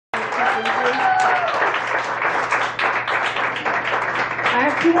I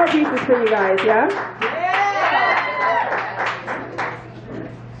have 2 more pieces for you guys, yeah?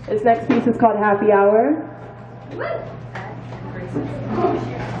 This next piece is called Happy Hour.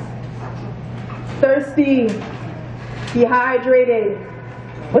 Thirsty, dehydrated,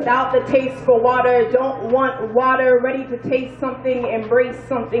 without the taste for water, don't want water, ready to taste something, embrace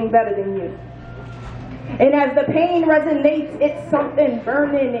something better than you. And as the pain resonates, it's something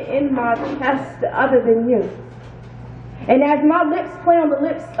burning in my chest other than you. And as my lips play on the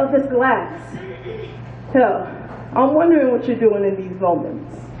lips of this glass, hell, I'm wondering what you're doing in these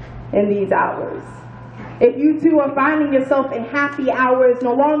moments, in these hours. If you too are finding yourself in happy hours,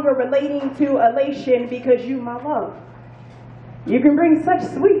 no longer relating to elation because you, my love, you can bring such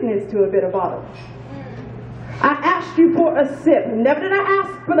sweetness to a bitter bottle. I asked you for a sip, never did I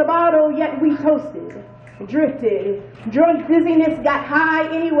ask for the bottle, yet we toasted, drifted, drunk dizziness got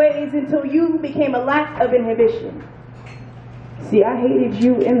high anyways until you became a lack of inhibition. See, I hated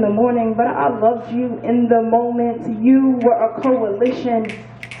you in the morning, but I loved you in the moment. You were a coalition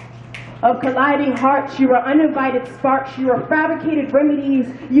of colliding hearts. You were uninvited sparks. You were fabricated remedies.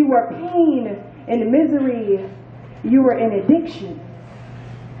 You were pain and misery. You were an addiction.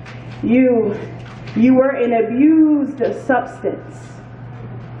 You were an abused substance.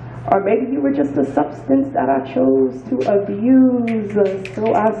 Or maybe you were just a substance that I chose to abuse.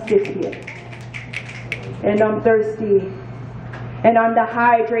 So I sit here. And I'm thirsty. And I'm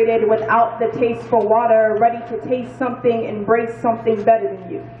dehydrated without the taste for water, ready to taste something, embrace something better than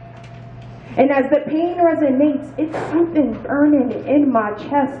you. And as the pain resonates, it's something burning in my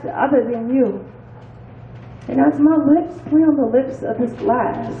chest other than you. And as my lips play on the lips of this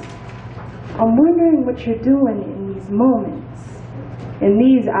glass, I'm wondering what you're doing in these moments, in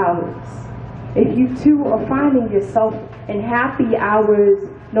these hours. If you too are finding yourself in happy hours,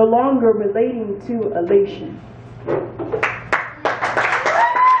 no longer relating to elation.